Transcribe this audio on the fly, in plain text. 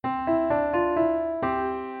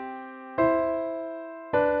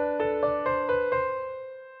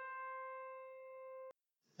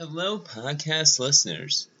Hello, podcast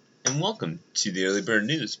listeners, and welcome to the Early Bird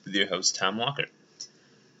News with your host, Tom Walker.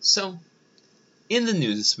 So, in the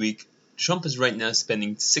news this week, Trump is right now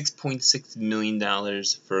spending $6.6 million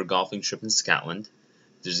for a golfing trip in Scotland.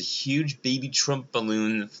 There's a huge baby Trump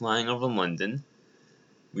balloon flying over London.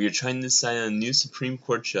 We are trying to decide on a new Supreme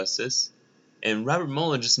Court justice, and Robert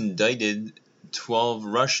Mueller just indicted 12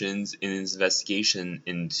 Russians in his investigation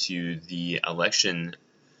into the election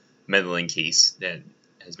meddling case that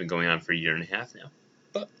has been going on for a year and a half now.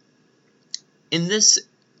 But in this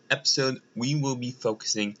episode, we will be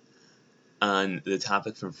focusing on the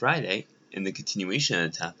topic from Friday and the continuation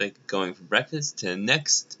of the topic going from breakfast to the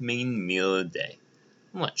next main meal of the day,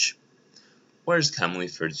 lunch, or is commonly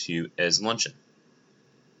referred to as luncheon.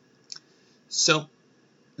 So,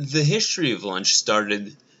 the history of lunch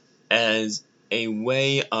started as a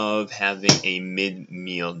way of having a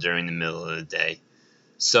mid-meal during the middle of the day.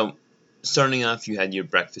 So, starting off, you had your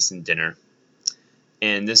breakfast and dinner,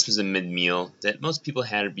 and this was a mid-meal that most people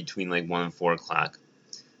had between like 1 and 4 o'clock,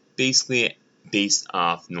 basically based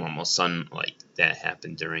off normal sunlight that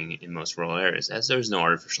happened in most rural areas, as there was no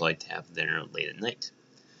artificial light to have dinner late at night.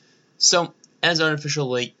 So, as artificial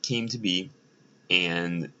light came to be,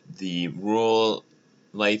 and the rural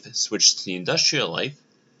life switched to the industrial life,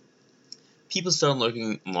 people started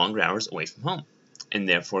working longer hours away from home, and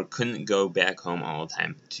therefore couldn't go back home all the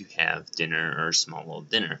time to have dinner or a small little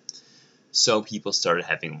dinner. So people started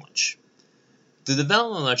having lunch. The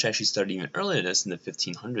development of lunch actually started even earlier than this in the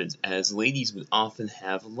 1500s, as ladies would often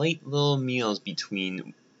have light little meals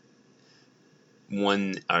between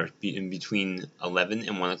 11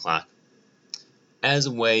 and 1 o'clock as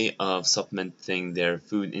a way of supplementing their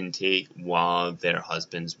food intake while their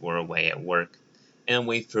husbands were away at work, and a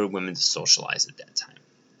way for women to socialize at that time.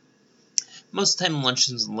 Most of the time, lunch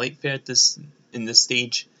was light fare in this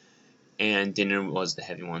stage, and dinner was the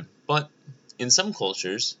heavy one. But in some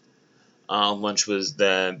cultures, lunch was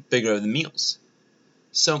the bigger of the meals.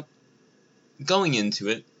 So, going into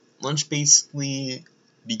it, lunch basically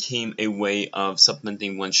became a way of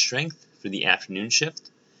supplementing one's strength for the afternoon shift,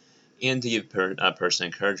 and to give a person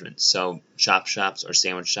encouragement. So, chop shops or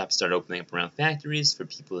sandwich shops started opening up around factories for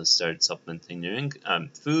people to start supplementing their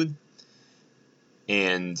food,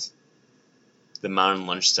 and the modern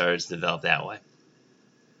lunch started to develop that way.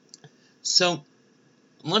 So,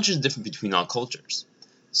 lunch is different between all cultures.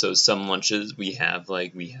 So, some lunches we have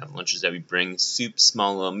lunches that we bring, soup,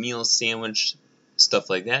 small little meals, sandwich, stuff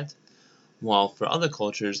like that. While for other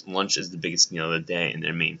cultures, lunch is the biggest meal of the day and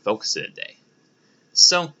their main focus of the day.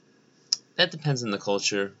 So, that depends on the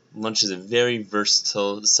culture. Lunch is a very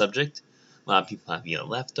versatile subject. A lot of people have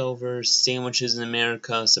leftovers, sandwiches in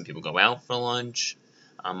America. Some people go out for lunch.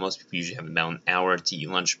 Most people usually have about an hour to eat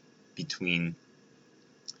lunch between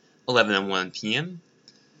 11 and 1 p.m.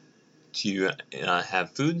 to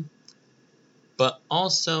have food. But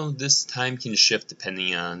also, this time can shift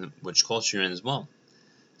depending on which culture you're in as well.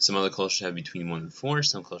 Some other cultures have between 1 and 4.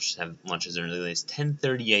 Some cultures have lunches as early as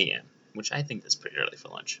 10:30 a.m., which I think is pretty early for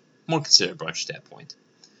lunch. More considered brunch at that point.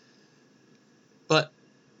 But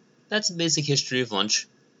that's the basic history of lunch.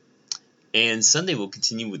 And Sunday we'll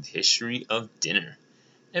continue with the history of dinner.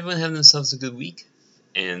 Everyone have themselves a good week,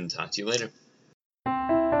 and talk to you later.